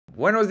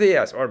buenos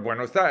días o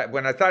buenas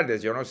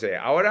tardes, yo no sé.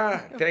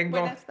 Ahora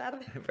tengo... Buenas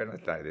tardes.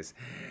 Buenas tardes.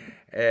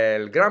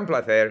 El gran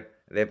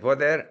placer de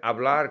poder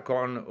hablar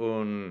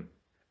con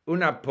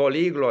una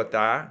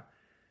políglota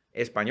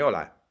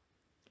española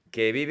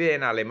que vive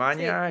en Sí,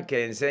 Alemania,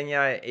 que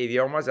enseña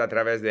idiomas a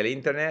través del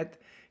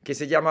Internet, que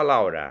se llama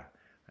Laura,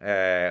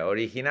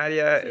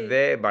 originaria sí.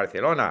 de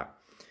Barcelona.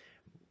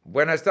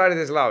 Buenas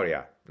tardes,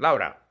 Laura.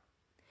 Laura.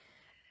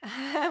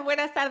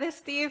 Buenas tardes,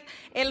 Steve.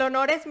 El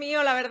honor es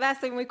mío, la verdad.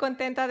 Estoy muy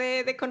contenta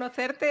de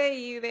conocerte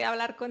y de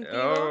hablar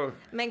contigo. Oh,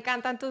 Me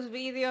encantan tus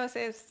vídeos.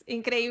 Es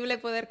increíble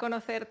poder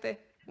conocerte.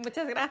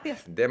 Muchas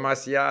gracias.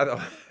 demasiado,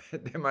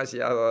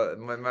 demasiada,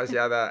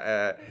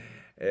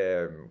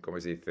 ¿cómo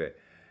se dice?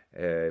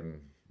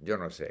 Yo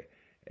no sé.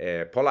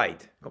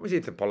 Polite. ¿Cómo se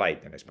dice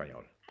polite en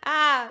español?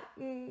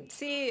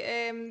 Sí,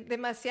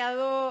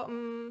 demasiado...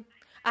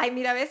 Ay,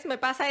 mira, ves, me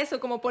pasa eso.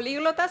 Como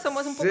políglotas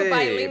somos un poco Sí,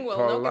 bilingual,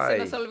 ¿no? Que se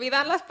nos polite.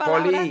 olvidan las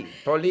palabras.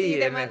 Sí,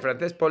 En el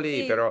francés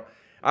poli, sí, pero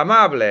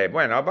amable.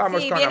 Bueno,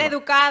 vamos sí, con bien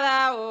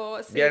educada o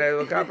bien sí.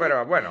 educado,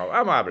 pero bueno, No,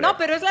 amable.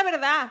 pero es la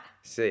verdad.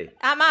 Sí,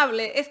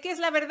 Amable, es que es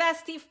la verdad,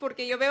 Steve,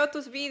 porque yo veo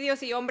tus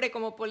vídeos y hombre,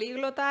 como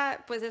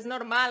políglota, pues es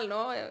normal,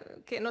 ¿no?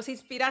 Que nos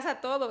inspiras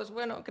a todos.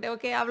 Bueno, creo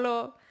que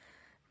hablo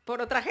por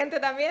otra gente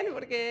también,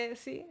 porque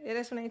sí,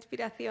 eres una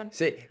inspiración.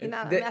 sí. Y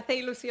nada, me hace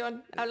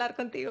ilusión hablar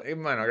contigo.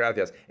 Bueno,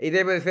 gracias. Y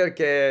debo decir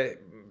que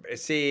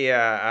sí,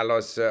 a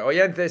los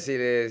oyentes, si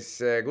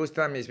les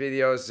gustan mis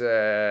vídeos,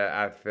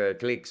 haz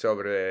clic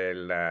sobre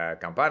la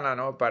campana,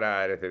 ¿no?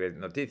 Para recibir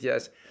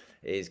noticias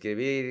e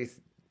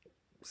inscribirse.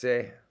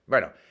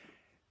 Bueno,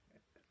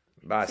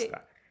 Sí.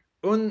 basta.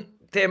 Un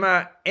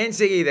tema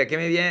enseguida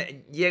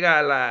que llega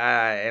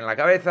en la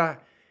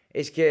cabeza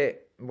es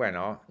que,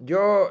 bueno,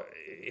 yo,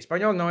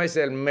 español no es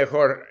el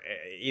mejor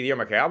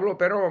idioma que hablo,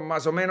 pero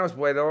más o menos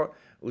puedo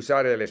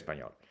usar el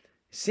español.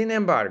 Sin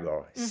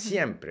embargo, Ujú,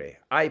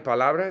 siempre hay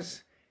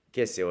palabras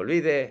que se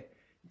olvide,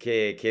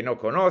 que no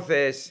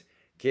conoces,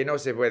 que no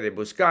se puede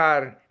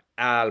buscar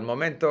al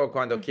momento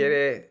cuando ujú.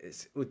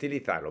 quieres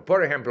utilizarlo.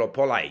 Por ejemplo,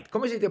 polite.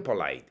 ¿Cómo se dice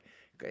polite?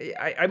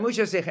 Hay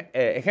muchos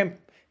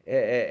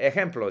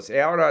ejemplos, y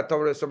ahora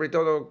sobre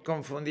todo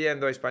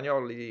confundiendo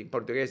español y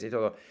portugués y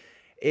todo.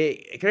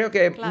 Creo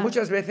que Claro.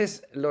 muchas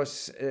veces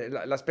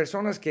las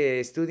personas que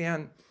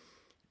estudian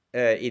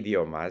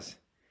idiomas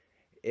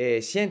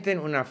sienten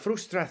una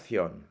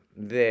frustración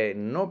de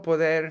no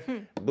poder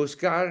Hmm,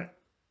 buscar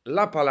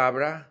la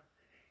palabra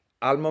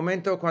al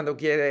momento cuando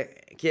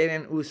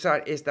quieren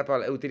utilizar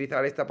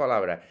esta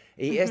palabra.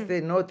 Y ujú.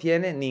 este no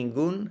tiene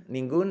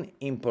ningún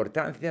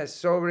importancia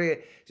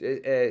sobre,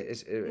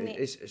 Ni-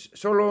 es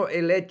solo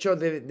el hecho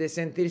de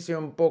sentirse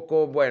un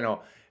poco,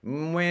 bueno,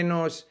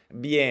 menos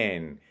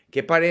bien,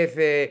 que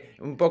parece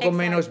un poco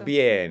menos Exacto.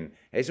 bien.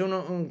 Es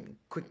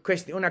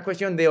una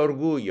cuestión de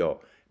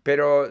orgullo,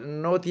 pero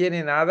no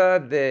tiene nada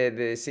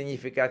de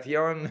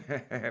significación,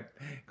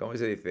 ¿cómo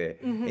se dice?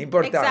 Ujú,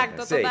 Importante,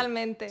 exacto, sí,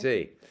 totalmente.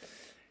 sí.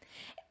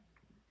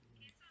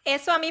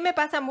 Eso a mí me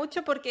pasa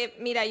mucho porque,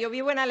 mira, yo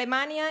vivo en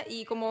Alemania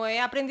y como he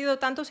aprendido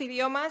tantos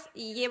idiomas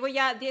y llevo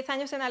ya 10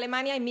 años en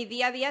Alemania y mi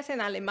día a día es en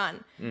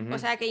alemán. O Ujú.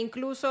 sea que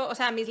incluso, o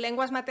sea, mis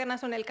lenguas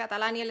maternas son el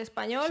catalán y el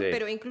español, Sí,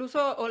 pero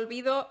incluso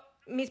olvido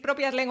mis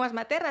propias lenguas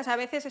maternas. A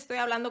veces estoy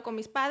hablando con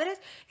mis padres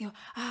y digo,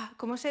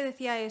 ¿cómo se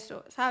decía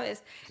eso?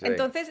 ¿Sabes? sí,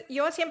 Entonces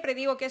yo siempre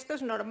digo que esto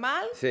es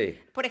normal. sí,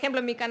 Por ejemplo,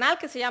 en mi canal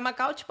que se llama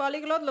Couch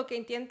Polyglot, lo que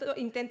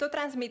intento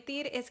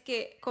transmitir es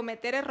que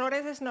cometer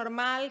errores es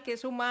normal, que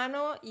es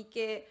humano y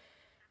que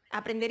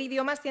aprender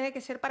idiomas tiene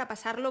que ser para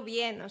pasarlo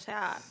bien. O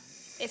sea,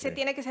 ese sí.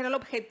 tiene que ser el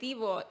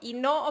objetivo y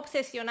no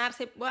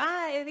obsesionarse.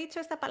 He dicho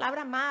esta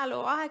palabra mal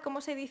o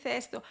 ¿cómo se dice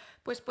esto?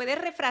 Pues puedes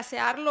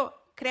refrasearlo,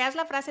 creas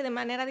la frase de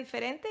manera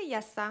diferente y ya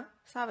está,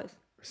 ¿sabes?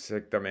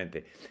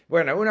 Exactamente.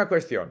 Bueno, una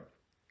cuestión.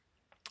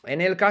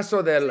 En el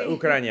caso del Sí.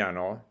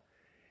 ucraniano,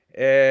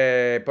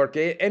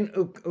 porque en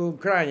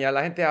Ucrania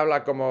la gente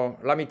habla como,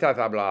 la mitad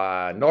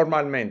habla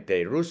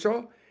normalmente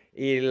ruso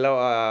y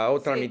la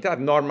otra Sí. mitad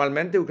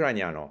normalmente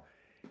ucraniano.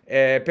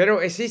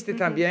 Pero existe Ujú.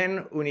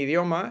 también un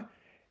idioma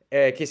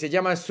que se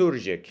llama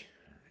Surgic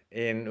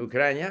en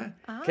Ucrania,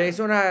 que es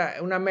Ah,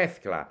 una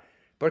mezcla,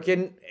 porque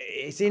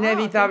es oh, qué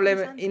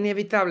interesante.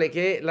 inevitable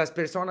que las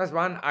personas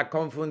van a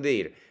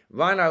confundir,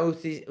 van a Mm,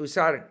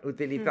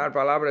 utilizar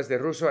palabras de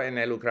ruso en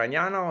el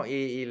ucraniano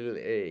y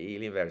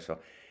el inverso.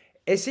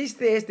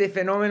 Existe este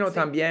fenómeno sí,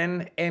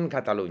 también en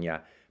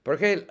Cataluña,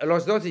 porque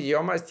los dos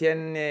idiomas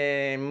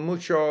tienen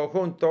mucho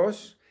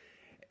juntos.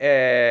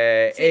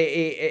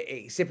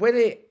 sí, Se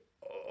puede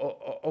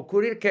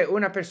ocurrir que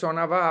una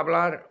persona va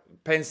a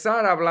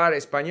pensar hablar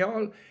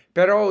español,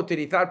 pero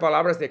utilizar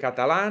palabras de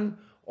catalán,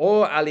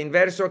 o al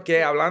inverso, que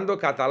sí. hablando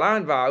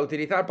catalán va a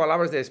utilizar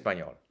palabras de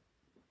español.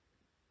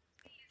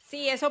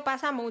 Sí, eso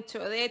pasa mucho.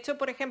 De hecho,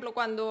 por ejemplo,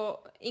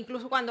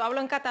 incluso cuando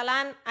hablo en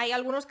catalán, hay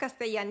algunos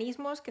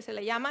castellanismos que se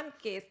le llaman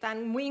que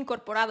están muy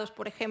incorporados.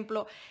 Por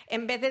ejemplo,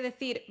 en vez de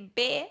decir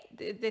bé,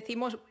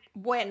 decimos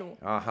bueno.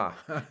 Ajá.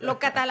 Lo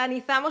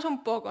catalanizamos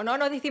un poco, ¿no?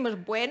 No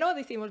decimos bueno,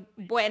 decimos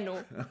bueno.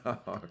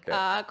 Ok.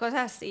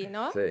 Cosas así,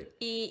 ¿no? Sí.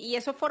 Y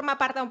eso forma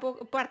parte, un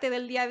poco, parte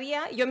del día a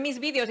día. Yo en mis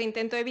vídeos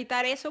intento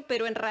evitar eso,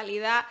 pero en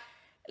realidad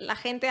la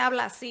gente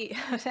habla así.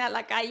 O sea, en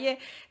la calle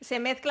se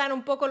mezclan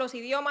un poco los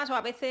idiomas o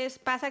a veces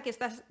pasa que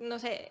estás, no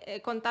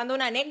sé, contando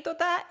una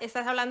anécdota,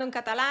 estás hablando en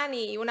catalán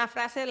y una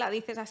frase la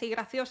dices así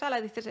graciosa,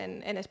 la dices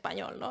en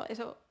español, ¿no?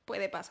 Eso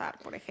puede pasar,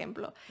 por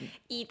ejemplo.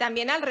 Y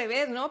también al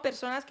revés, ¿no?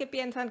 Personas que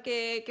piensan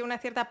que una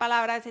cierta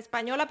palabra es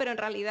española, pero en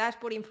realidad es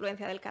por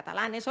influencia del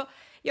catalán. Eso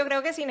yo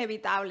creo que es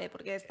inevitable,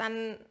 porque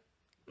están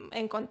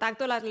en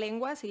contacto las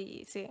lenguas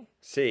y sí.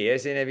 Sí,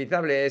 es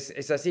inevitable,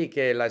 es así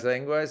que las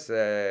lenguas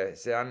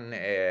sean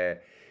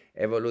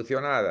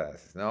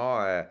evolucionadas, ¿no?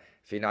 Sí.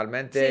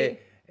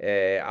 Finalmente,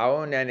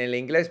 aún en el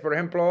inglés, por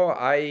ejemplo,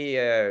 hay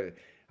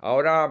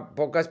ahora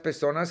pocas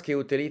personas que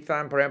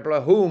utilizan, por ejemplo,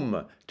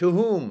 whom, to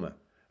whom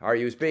are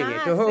you speaking,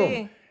 Ah, to whom.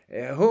 sí.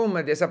 Whom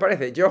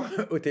desaparece. Yo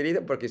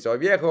utilizo, porque soy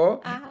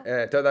viejo, Ah.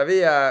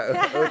 todavía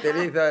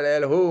utilizo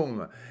el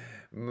whom.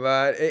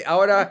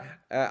 Ahora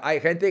hay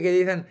gente que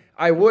dicen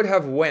I would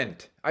have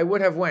went. I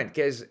would have went,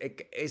 que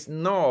es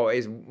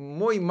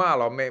muy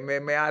malo,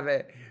 me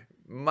hace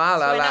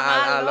mal a, Suena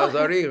mal, a ¿no? los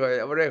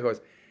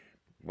orejos.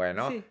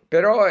 Bueno, Sí.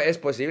 pero es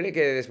posible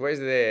que después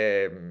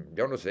de,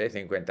 yo no sé,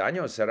 50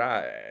 años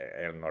será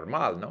el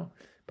normal, ¿no?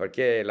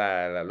 Porque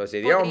los Podría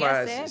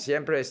idiomas ser.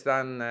 siempre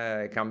están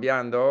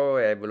cambiando,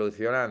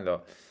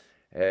 evolucionando.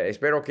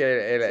 Espero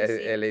que Sí,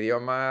 sí. el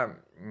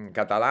idioma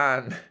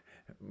catalán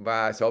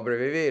va a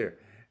sobrevivir,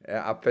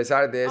 a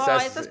pesar de Oh,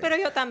 esas... eso espero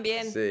yo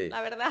también, Sí,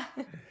 la verdad.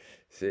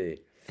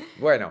 sí.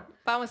 Bueno,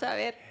 Vamos a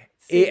ver.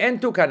 y Sí. en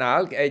tu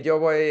canal, yo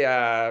voy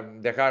a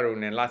dejar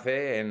un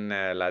enlace en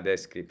la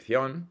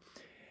descripción,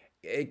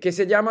 que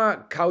se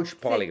llama Couch Sí.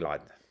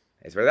 Polyglot.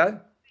 ¿Es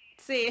verdad?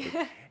 Sí.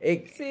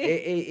 Sí.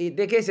 Y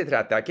de qué se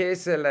trata? ¿Qué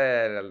es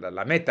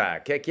la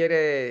meta? ¿Qué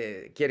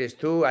quieres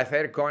tú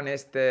hacer con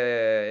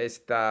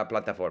esta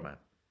plataforma?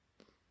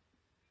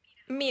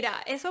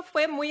 Mira, eso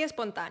fue muy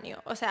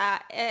espontáneo. O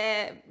sea,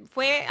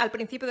 fue al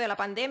principio de la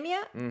pandemia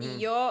y Ujú.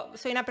 yo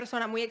soy una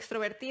persona muy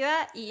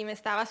extrovertida y me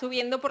estaba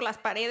subiendo por las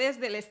paredes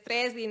del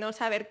estrés de no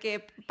saber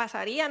qué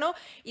pasaría, ¿no?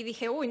 Y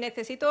dije, uy,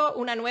 necesito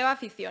una nueva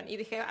afición. Y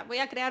dije, voy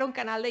a crear un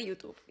canal de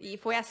YouTube. Y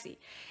fue así.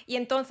 Y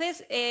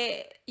entonces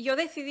yo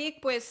decidí,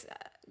 pues,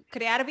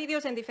 crear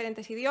vídeos en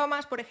diferentes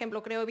idiomas. Por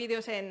ejemplo, creo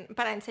vídeos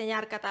para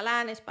enseñar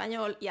catalán,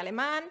 español y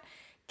alemán,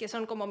 que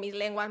son como mis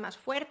lenguas más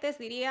fuertes,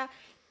 diría.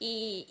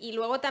 Y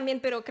luego también,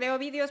 pero creo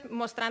vídeos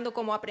mostrando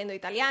cómo aprendo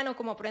italiano,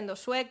 cómo aprendo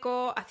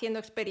sueco, haciendo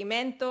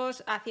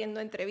experimentos,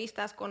 haciendo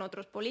entrevistas con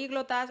otros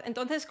políglotas.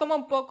 Entonces, como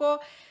un poco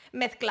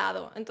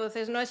mezclado.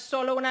 Entonces, no es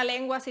solo una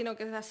lengua, sino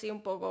que es así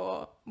un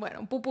poco,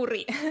 bueno, un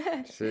pupurrí.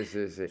 Sí,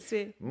 sí, sí.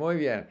 Sí. Muy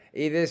bien.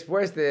 Y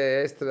después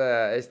de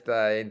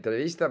esta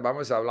entrevista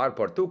vamos a hablar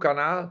por tu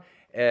canal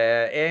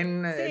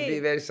en Sí,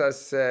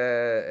 diversas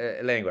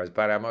lenguas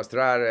para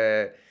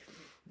mostrar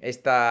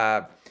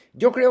esta...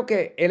 Yo creo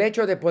que el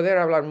hecho de poder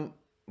hablar,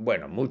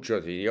 bueno,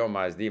 muchos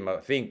idiomas, dime,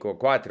 5,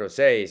 4,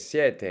 6,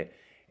 7,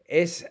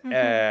 es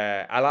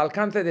al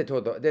alcance de,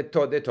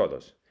 de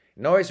todos.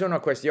 No es una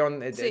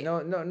cuestión, sí,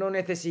 no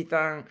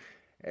necesitan,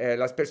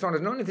 las personas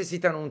no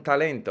necesitan un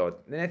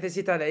talento,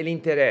 necesitan el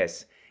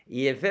interés.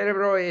 Y el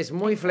cerebro es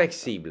muy exacto.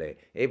 flexible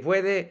y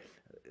puede,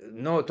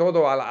 no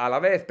todo a la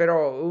vez,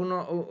 pero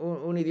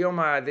un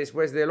idioma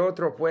después del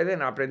otro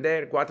pueden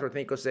aprender 4,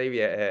 5, 6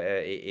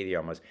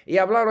 idiomas y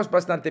hablarlos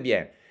bastante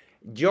bien.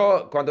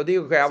 Yo cuando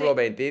digo que hablo Sí,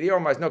 20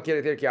 idiomas, no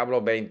quiere decir que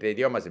hablo 20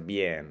 idiomas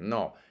bien,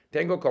 no.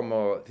 Tengo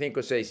como 5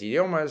 o 6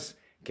 idiomas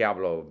que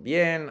hablo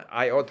bien,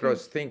 hay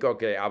otros 5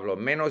 que hablo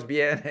menos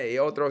bien y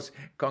otros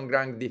con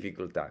gran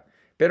dificultad.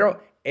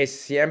 Pero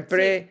sí,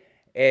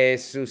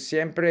 es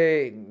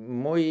siempre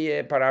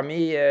muy, para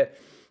mí,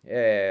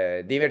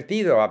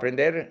 divertido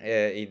aprender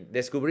y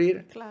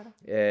descubrir claro.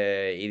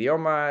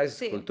 idiomas,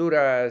 Sí,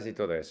 culturas y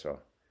todo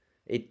eso.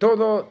 Y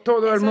todo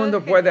el eso es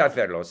mundo puede genial.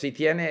 hacerlo si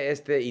tiene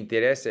este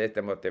interés,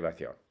 esta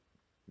motivación.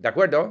 ¿De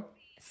acuerdo?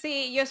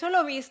 Sí, yo eso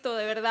lo he visto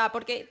de verdad,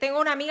 porque tengo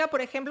una amiga,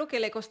 por ejemplo, que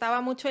le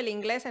costaba mucho el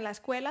inglés en la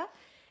escuela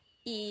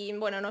y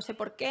bueno, no sé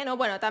por qué, ¿no?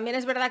 Bueno, también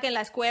es verdad que en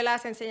la escuela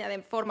se enseña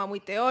de forma muy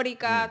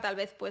teórica, Mm, tal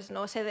vez pues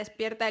no se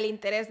despierta el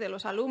interés de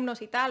los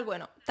alumnos y tal,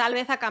 bueno, tal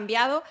vez ha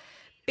cambiado,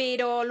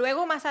 pero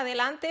luego más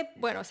adelante,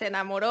 bueno, se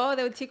enamoró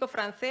de un chico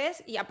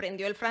francés y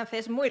aprendió el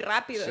francés muy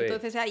rápido, sí,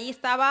 entonces ahí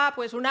estaba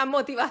pues una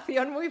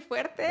motivación muy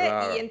fuerte y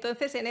claro.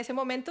 entonces en ese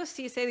momento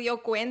sí se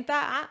dio cuenta,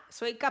 ah,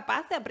 soy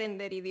capaz de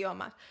aprender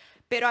idiomas,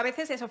 pero a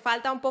veces eso,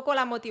 falta un poco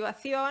la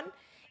motivación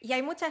y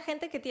hay mucha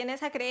gente que tiene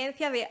esa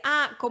creencia de,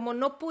 ah, como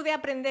no pude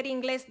aprender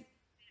inglés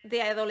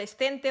de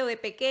adolescente o de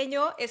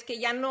pequeño, es que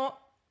ya no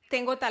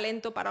tengo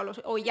talento para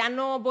los, o ya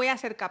no voy a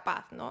ser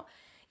capaz, ¿no?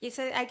 Y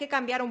hay que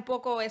cambiar un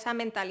poco esa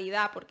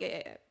mentalidad,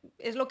 porque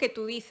es lo que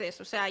tú dices,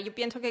 o sea, yo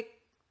pienso que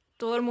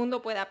todo el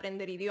mundo puede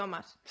aprender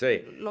idiomas.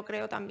 Sí. Lo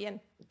creo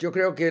también. Yo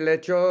creo que el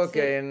hecho Sí.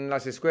 que en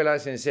las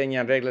escuelas se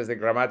enseñan reglas de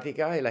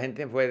gramática y la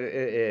gente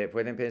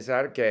puede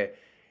pensar que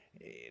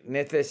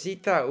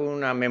necesita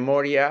una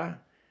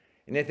memoria,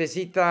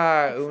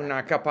 necesita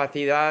una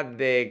capacidad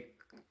de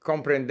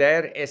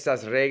comprender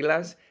esas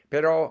reglas,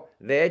 pero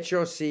de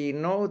hecho si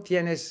no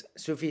tienes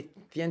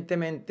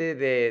suficientemente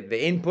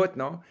de input,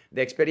 ¿no?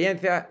 De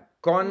experiencia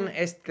con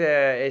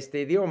este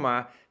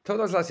idioma,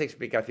 todas las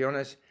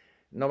explicaciones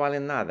no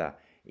valen nada.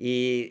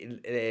 Y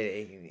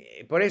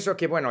por eso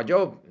que, bueno,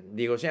 yo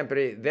digo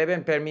siempre,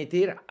 deben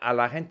permitir a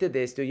la gente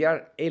de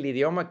estudiar el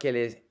idioma que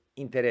les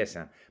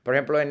interesa. Por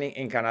ejemplo,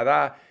 en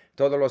Canadá,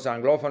 todos los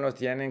anglófonos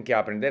tienen que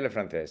aprender el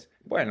francés.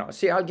 Bueno,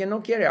 si alguien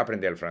no quiere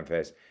aprender el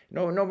francés,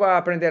 no va a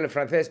aprender el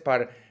francés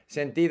para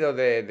sentido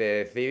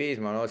de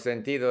civismo, no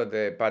sentido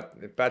de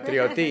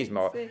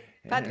patriotismo. Sí,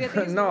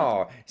 patriotismo.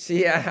 No,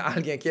 si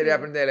alguien quiere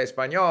aprender el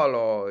español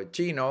o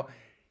chino,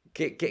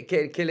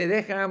 que le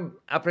dejan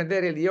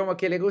aprender el idioma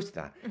que le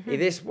gusta. Y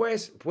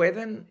después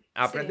pueden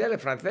aprender el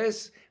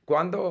francés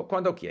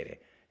cuando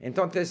quiere.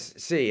 Entonces,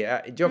 sí,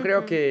 yo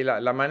creo que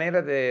la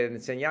manera de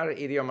enseñar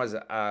idiomas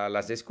a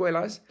las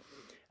escuelas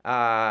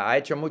ha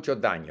hecho mucho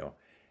daño.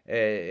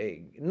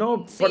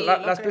 No, Sí, por lo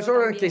las creo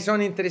personas que también.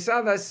 son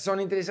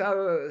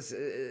interesadas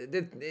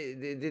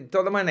de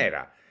toda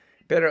manera.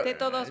 Pero, De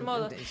todos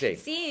modos. sí,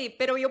 Sí,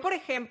 pero yo, por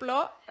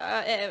ejemplo,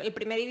 el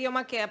primer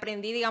idioma que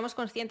aprendí, digamos,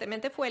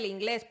 conscientemente fue el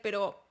inglés,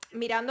 pero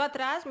mirando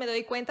atrás me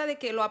doy cuenta de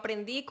que lo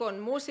aprendí con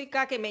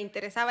música que me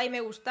interesaba y me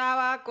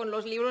gustaba, con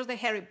los libros de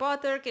Harry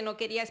Potter, que no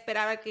quería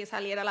esperar a que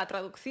saliera la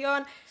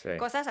traducción, sí.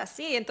 cosas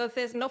así.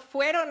 Entonces, no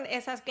fueron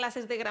esas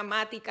clases de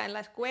gramática en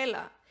la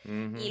escuela.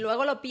 Y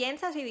luego lo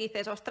piensas y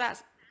dices,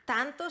 ostras,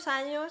 tantos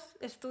años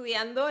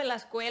estudiando en la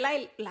escuela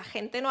y la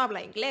gente no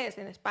habla inglés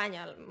en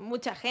España,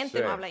 mucha gente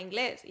Sí. no habla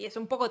inglés y es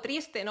un poco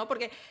triste, ¿no?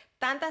 Porque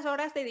tantas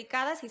horas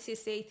dedicadas y si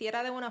se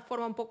hiciera de una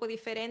forma un poco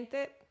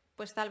diferente,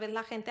 pues tal vez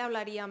la gente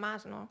hablaría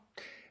más, ¿no?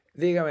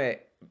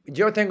 Dígame,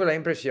 yo tengo la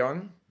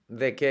impresión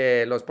de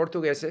que los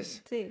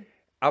portugueses Sí.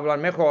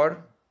 hablan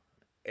mejor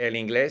el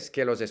inglés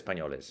que los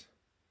españoles.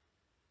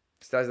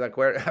 ¿Estás de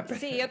acuerdo?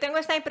 Sí, yo tengo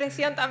esta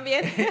impresión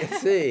también.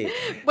 Sí,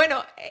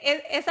 Bueno,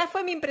 esa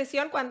fue mi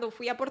impresión cuando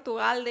fui a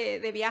Portugal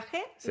de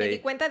viaje. Me di sí,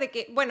 cuenta de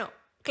que, bueno,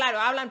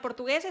 claro, hablan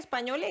portugués,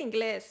 español e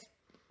inglés.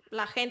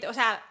 La gente, o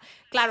sea,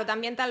 claro,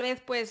 también tal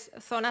vez pues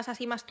zonas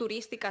así más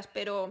turísticas,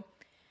 pero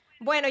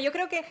bueno, yo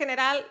creo que en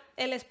general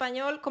el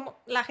español,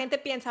 como la gente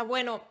piensa,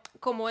 bueno,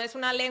 como es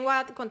una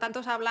lengua con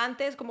tantos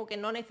hablantes, como que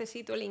no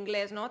necesito el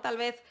inglés, ¿no? Tal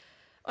vez,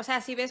 o sea,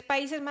 si ves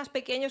países más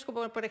pequeños,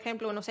 como por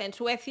ejemplo, no sé, en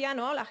Suecia,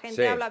 ¿no? La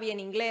gente sí, habla bien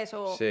inglés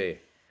o, sí,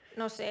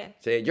 no sé,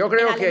 sí. Yo en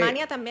creo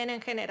Alemania que también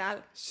en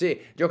general.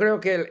 sí, yo creo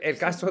que el Sí,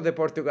 caso de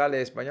Portugal y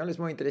español es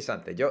muy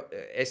interesante.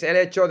 Es el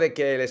hecho de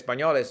que el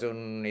español es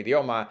un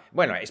idioma,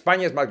 bueno,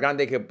 España es más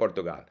grande que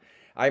Portugal.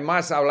 Hay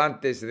más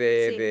hablantes sí,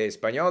 de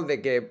español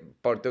de que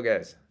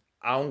portugués,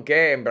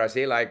 aunque en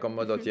Brasil hay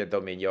como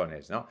 200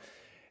 millones, ¿no?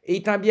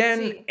 Y también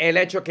sí, el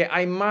hecho que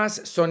hay más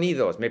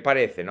sonidos, me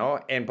parece, ¿no?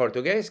 En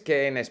portugués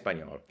que en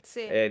español.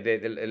 sí,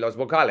 De los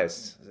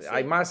vocales.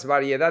 Hay sí, más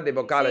variedad de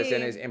vocales sí,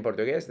 en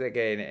portugués de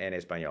que en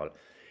español.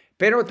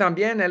 Pero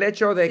también el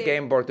hecho de que sí.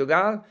 en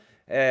Portugal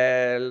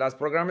los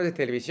programas de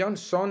televisión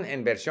son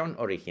en versión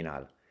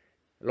original,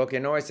 lo que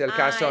no es el Ah,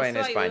 caso en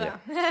eso España.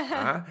 ayuda.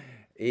 ¿Ah?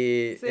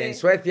 Y en Sí.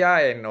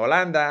 Suecia, en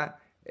Holanda,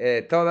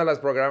 todos los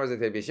programas de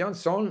televisión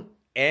son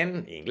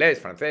en inglés,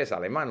 francés,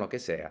 alemán, lo que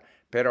sea.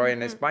 Pero en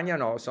Ujú. España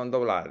no, son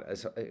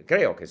doblados.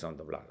 Creo que son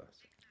doblados.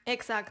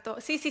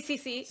 Exacto. Sí, sí, sí,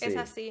 sí, es Sí,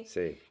 así.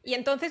 sí. Y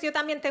entonces yo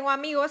también tengo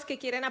amigos que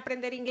quieren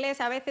aprender inglés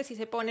a veces y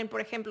se ponen,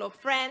 por ejemplo,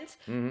 Friends,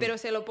 Ujú, pero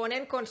se lo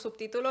ponen con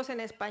subtítulos en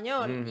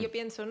español. Y ujú. yo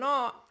pienso,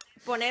 no,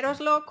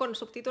 ponéroslo con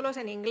subtítulos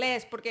en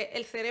inglés, porque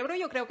el cerebro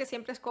yo creo que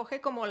siempre escoge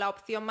como la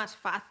opción más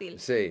fácil,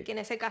 Sí, que en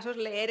ese caso es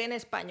leer en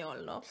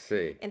español, ¿no?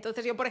 sí.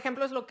 Entonces yo, por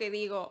ejemplo, es lo que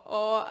digo.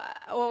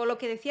 O lo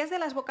que decías de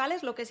las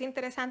vocales, lo que es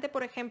interesante,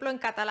 por ejemplo, en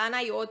catalán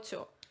hay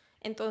 8.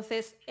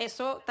 Entonces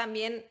eso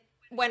también,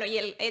 bueno, y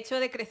el hecho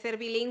de crecer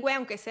bilingüe,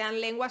 aunque sean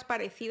lenguas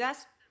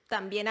parecidas,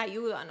 también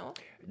ayuda, ¿no? O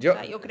Yo,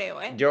 sea, yo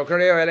creo, ¿eh? yo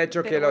creo el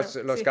hecho que Pero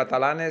bueno, los sí.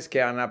 catalanes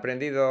que han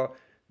aprendido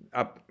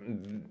a,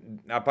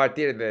 a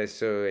partir de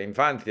su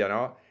infancia,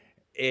 ¿no?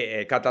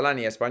 Catalán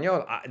y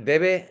español,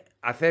 debe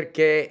hacer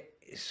que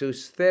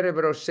sus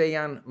cerebros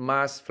sean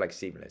más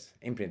flexibles,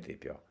 en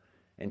principio.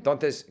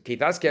 Entonces,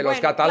 quizás que los Bueno,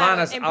 claro,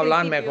 catalanes en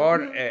hablan principio.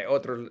 mejor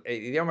otros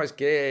idiomas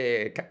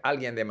que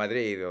alguien de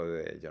Madrid o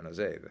de, yo no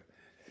sé.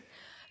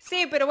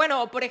 Sí, pero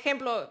bueno, por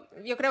ejemplo,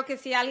 yo creo que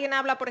si alguien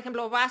habla, por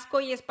ejemplo,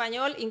 vasco y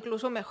español,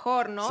 incluso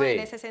mejor, ¿no? En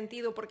Sí, ese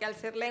sentido, porque al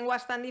ser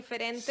lenguas tan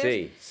diferentes,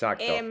 sí,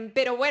 exacto.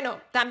 pero bueno,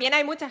 también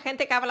hay mucha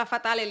gente que habla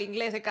fatal el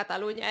inglés de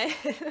Cataluña, ¿eh?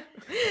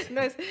 No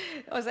es,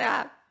 o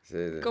sea, Sí,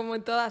 sí. como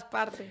en todas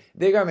partes.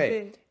 Dígame,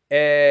 Sí.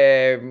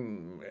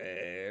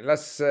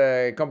 las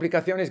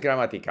complicaciones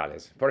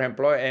gramaticales, por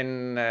ejemplo,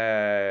 en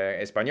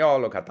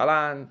español o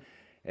catalán,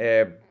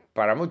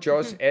 para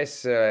muchos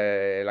es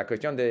la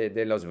cuestión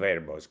de los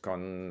verbos,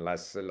 con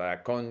las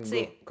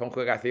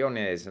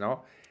conjugaciones,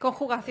 ¿no?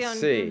 Conjugación.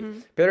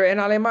 Sí, pero en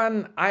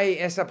alemán hay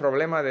ese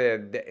problema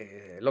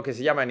de lo que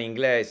se llama en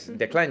inglés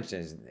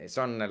declensions,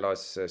 son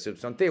los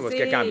substantivos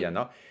que cambian,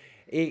 ¿no?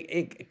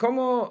 ¿Y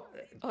cómo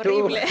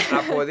Horrible. tú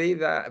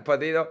has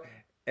podido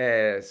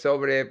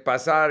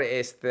sobrepasar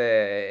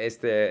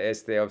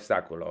este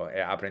obstáculo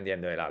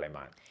aprendiendo el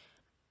alemán?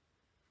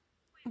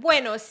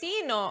 Bueno, sí,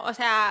 no, o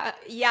sea,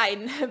 ya,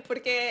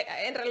 porque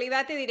en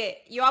realidad te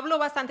diré, yo hablo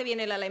bastante bien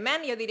el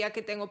alemán, yo diría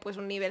que tengo pues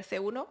un nivel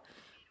C1,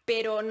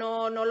 pero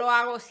no lo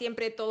hago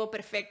siempre todo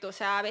perfecto, o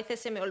sea, a veces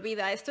se me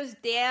olvida, esto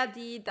es der,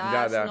 die,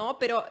 das, Da. ¿no?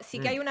 Pero sí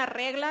que hay unas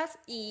reglas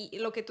y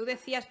lo que tú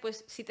decías,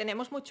 pues si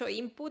tenemos mucho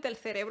input, el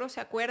cerebro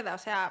se acuerda, o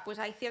sea, pues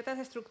hay ciertas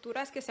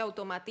estructuras que se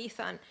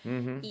automatizan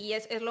y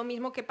es lo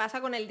mismo que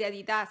pasa con el der,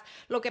 die, das.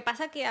 Lo que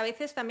pasa que a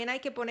veces también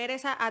hay que poner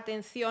esa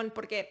atención,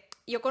 porque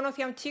yo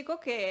conocí a un chico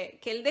que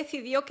él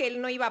decidió que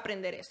él no iba a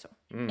aprender eso.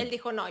 Él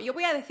dijo, no, yo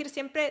voy a decir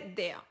siempre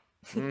der.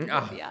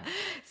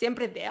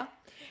 Siempre der.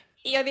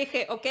 Y yo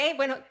dije, ok,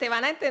 bueno, te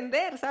van a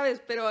entender,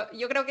 ¿sabes? Pero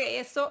yo creo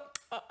que eso,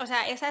 o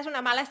sea, esa es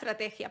una mala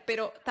estrategia,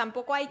 pero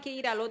tampoco hay que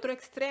ir al otro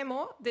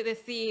extremo de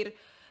decir,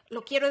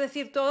 lo quiero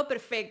decir todo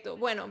perfecto.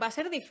 Bueno, va a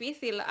ser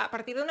difícil. A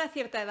partir de una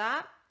cierta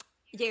edad,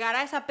 llegar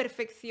a esa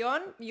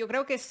perfección, yo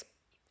creo que es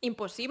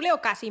imposible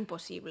o casi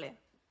imposible,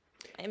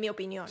 en mi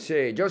opinión.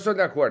 Sí, yo estoy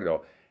de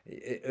acuerdo.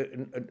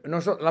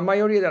 La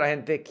mayoría de la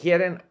gente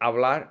quieren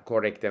hablar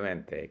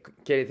correctamente.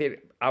 Quiere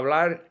decir,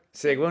 hablar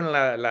según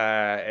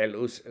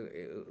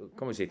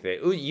 ¿cómo se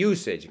dice?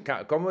 Usage,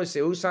 cómo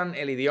se usan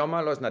el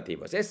idioma los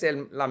nativos. Esa es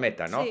la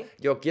meta, ¿no? Sí.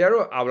 Yo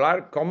quiero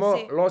hablar como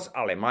los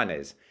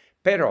alemanes.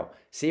 Pero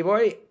si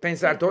voy a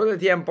pensar todo el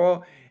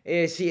tiempo,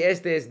 si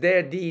este es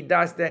der, die,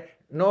 das,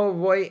 no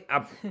voy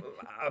a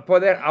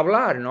poder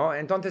hablar, ¿no?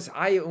 Entonces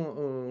hay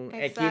un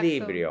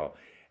equilibrio.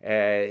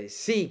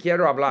 Sí,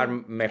 quiero hablar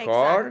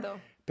mejor,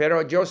 Exacto.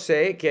 pero yo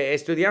sé que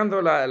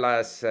estudiando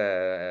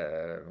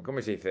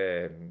 ¿cómo se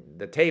dice?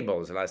 The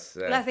tables,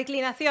 Las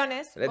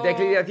declinaciones. las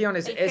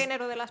declinaciones. El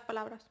género de las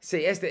palabras.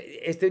 Sí,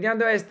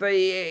 estudiando esto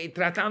y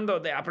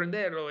tratando de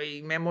aprenderlo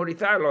y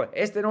memorizarlo,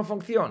 no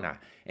funciona.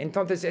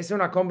 Entonces es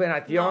una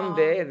combinación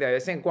de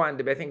vez en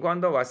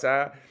cuando vas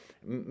a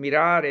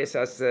mirar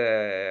esas,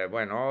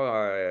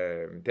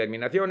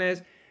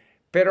 terminaciones.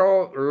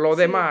 Pero lo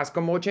demás,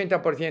 como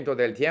 80%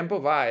 del tiempo,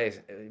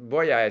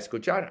 voy a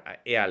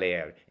escuchar y a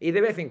leer. Y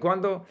de vez en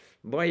cuando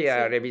voy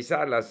a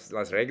revisar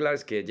las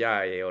reglas que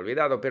ya he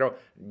olvidado. Pero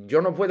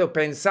yo no puedo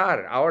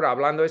pensar ahora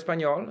hablando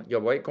español.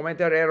 Yo voy a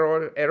cometer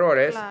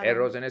errores, Claro.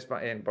 errores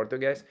en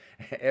portugués,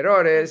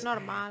 errores. Es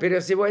normal.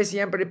 Pero si voy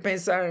siempre a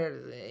pensar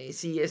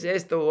si es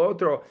esto u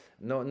otro,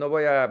 no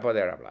voy a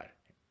poder hablar.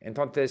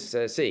 Entonces,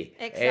 sí,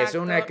 es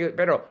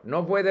pero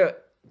no puedo,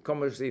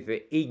 como se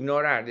dice,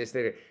 ignorar,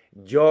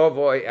 yo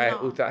voy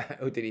a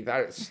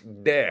utilizar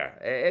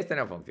der.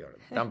 No funciona,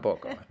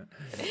 tampoco.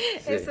 Sí.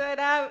 Eso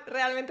era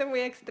realmente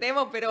muy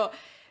extremo, pero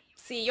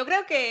sí, yo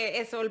creo que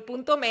eso, el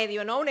punto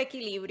medio, ¿no? Un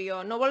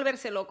equilibrio, no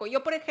volverse loco.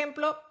 Yo, por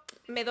ejemplo,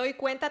 me doy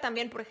cuenta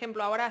también, por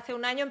ejemplo, ahora hace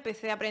un año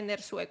empecé a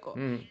aprender sueco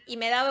y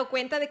me he dado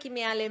cuenta de que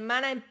mi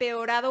alemán ha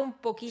empeorado un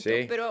poquito,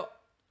 pero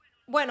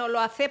bueno, lo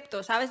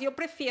acepto, ¿sabes? Yo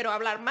prefiero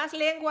hablar más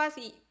lenguas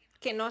y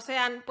que no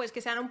sean, pues que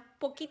sean un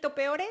poquito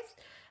peores,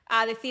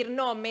 a decir,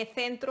 no, me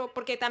centro,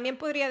 porque también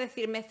podría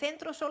decir, me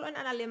centro solo en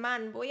el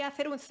alemán, voy a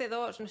hacer un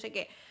C2, no sé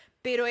qué,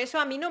 pero eso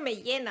a mí no me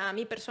llena, a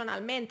mí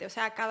personalmente, o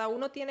sea, cada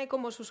uno tiene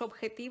como sus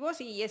objetivos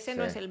y ese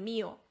no es el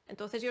mío,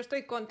 entonces yo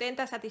estoy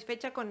contenta,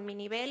 satisfecha con mi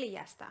nivel y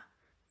ya está.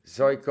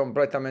 Soy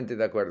completamente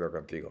de acuerdo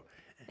contigo.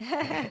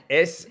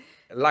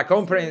 La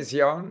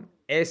comprensión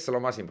es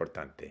lo más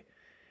importante.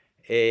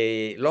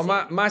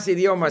 Más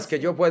idiomas que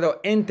yo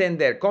puedo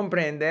entender,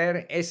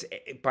 comprender,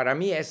 para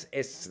mí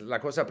es la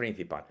cosa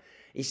principal.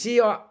 Y si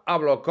yo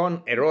hablo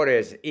con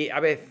errores y a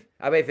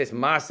veces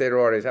más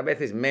errores, a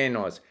veces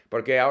menos,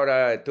 porque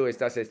ahora tú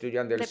estás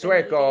estudiando el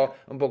sueco,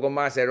 un poco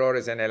más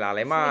errores en el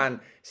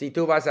alemán. Si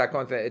tú vas a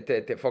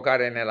te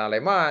enfocar en el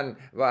alemán,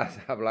 vas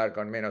a hablar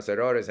con menos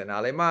errores en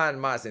alemán,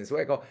 más en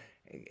sueco.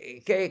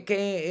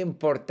 ¿Qué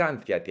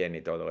importancia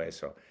tiene todo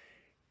eso?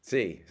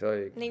 Sí,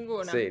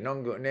 Ninguna. Sí,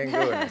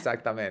 ninguna,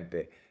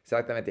 exactamente.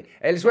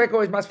 El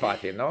sueco es más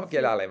fácil, ¿no? Que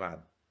el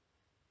alemán.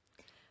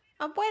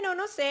 Bueno,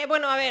 no sé.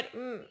 Bueno, a ver,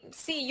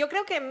 sí, yo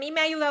creo que a mí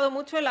me ha ayudado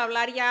mucho el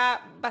hablar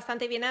ya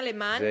bastante bien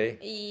alemán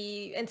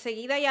y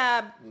enseguida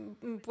ya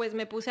pues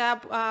me puse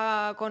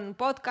con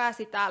podcast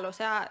y tal. O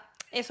sea,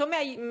 eso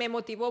me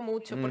motivó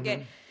mucho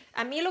porque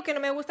a mí lo que no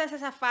me gusta es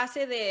esa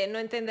fase de no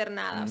entender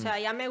nada. O sea,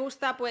 ya me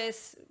gusta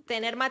pues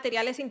tener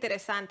materiales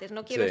interesantes.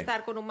 No quiero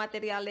estar con un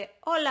material de,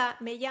 hola,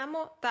 me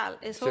llamo tal.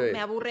 Eso me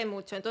aburre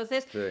mucho.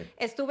 Entonces,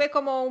 estuve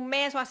como un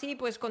mes o así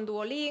pues con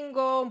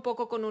Duolingo, un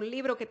poco con un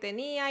libro que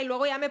tenía y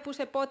luego ya me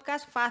puse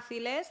podcasts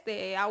fáciles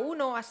de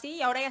A1 así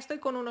y ahora ya estoy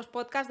con unos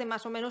podcasts de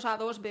más o menos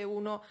A2,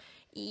 B1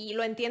 y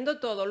lo entiendo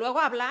todo.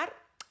 Luego hablar...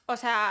 o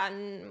sea,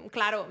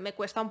 claro, me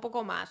cuesta un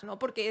poco más, ¿no?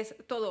 Porque es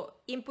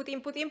todo input,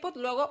 input, input,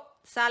 luego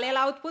sale el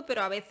output,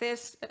 pero a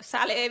veces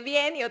sale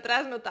bien y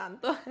otras no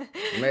tanto.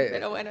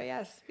 Pero bueno,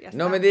 ya No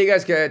está. me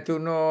digas que tú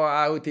no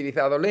has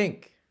utilizado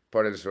Link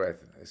por el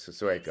sueco.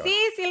 Sí,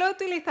 sí lo he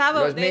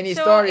utilizado. Los De mini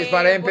hecho, stories,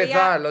 para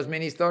empezar, los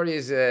mini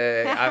stories,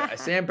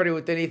 siempre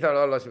utilizo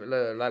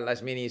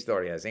las mini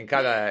historias en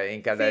cada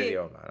Sí.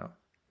 idioma, ¿no?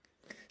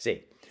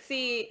 Sí.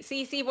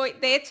 Sí, voy.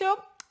 De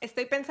hecho,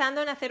 estoy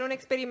pensando en hacer un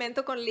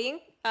experimento con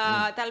Link,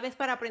 tal vez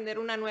para aprender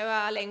una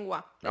nueva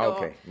lengua. Pero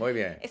Ok, muy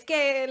bien. es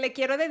que le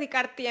quiero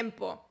dedicar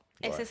tiempo.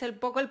 Bueno. Ese es un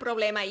poco el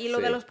problema. Y lo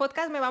Sí. de los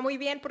podcasts me va muy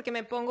bien porque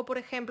me pongo, por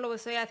ejemplo,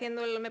 estoy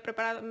haciendo, me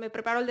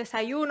preparo el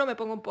desayuno, me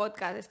pongo un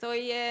podcast.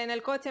 Estoy en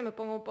el coche, me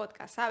pongo un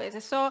podcast, ¿sabes?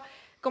 Eso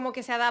como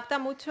que se adapta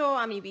mucho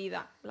a mi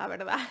vida, la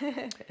verdad.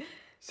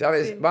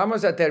 ¿Sabes? Sí.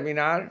 Vamos a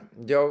terminar.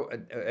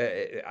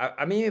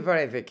 A mí me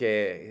parece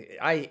que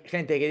hay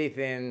gente que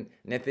dicen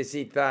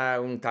necesita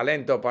un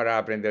talento para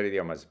aprender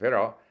idiomas,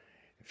 pero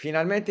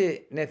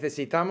finalmente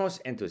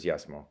necesitamos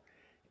entusiasmo.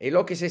 Y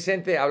lo que se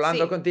siente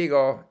hablando Sí.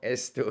 contigo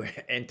es tu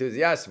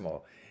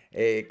entusiasmo.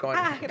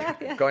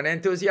 Gracias. Con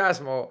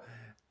entusiasmo,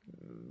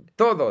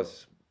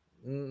 todos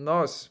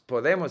nos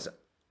podemos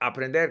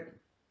aprender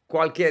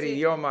cualquier Sí,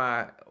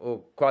 idioma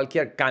o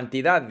cualquier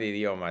cantidad de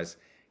idiomas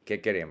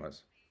que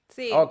queremos.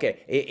 sí. Ok,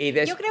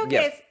 Yo creo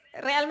que es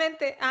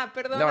realmente, No,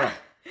 perdona. no,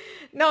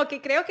 No,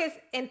 que creo que es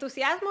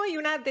entusiasmo y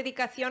una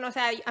dedicación. O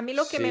sea, a mí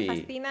lo que me sí,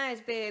 fascina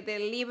es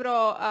del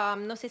libro,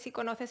 no sé si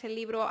conoces el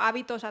libro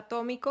Hábitos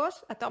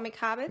Atómicos,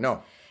 Atomic Habits,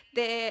 no,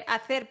 de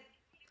hacer.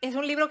 Es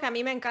un libro que a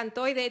mí me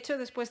encantó y de hecho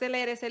después de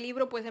leer ese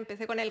libro pues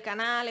empecé con el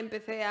canal,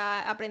 empecé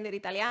a aprender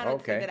italiano,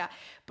 ok, etcétera.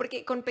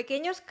 Porque con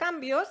pequeños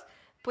cambios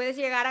puedes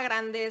llegar a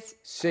grandes, o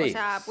sí,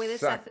 sea, o sea,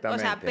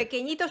 exactamente,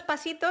 pequeñitos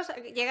pasitos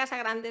llegas a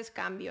grandes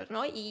cambios,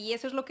 ¿no? Y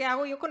eso es lo que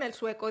hago yo con el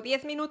sueco.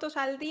 10 minutos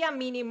al día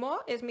mínimo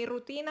es mi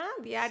rutina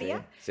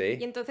diaria sí, y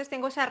sí, entonces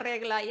tengo esa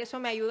regla y eso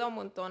me ayuda un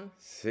montón.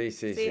 sí,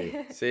 sí, Sí,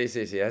 sí, sí,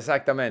 sí, sí,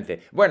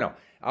 exactamente. Bueno,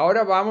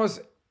 ahora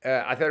vamos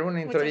a hacer una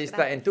muchas entrevista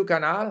en gracias. tu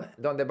canal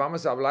donde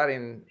vamos a hablar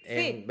en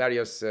Sí,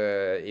 varios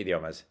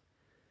idiomas.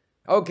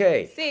 Ok,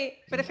 sí,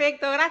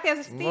 perfecto.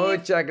 Gracias, Steve.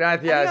 muchas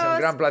gracias, un Adiós.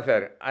 gran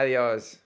placer. Adiós.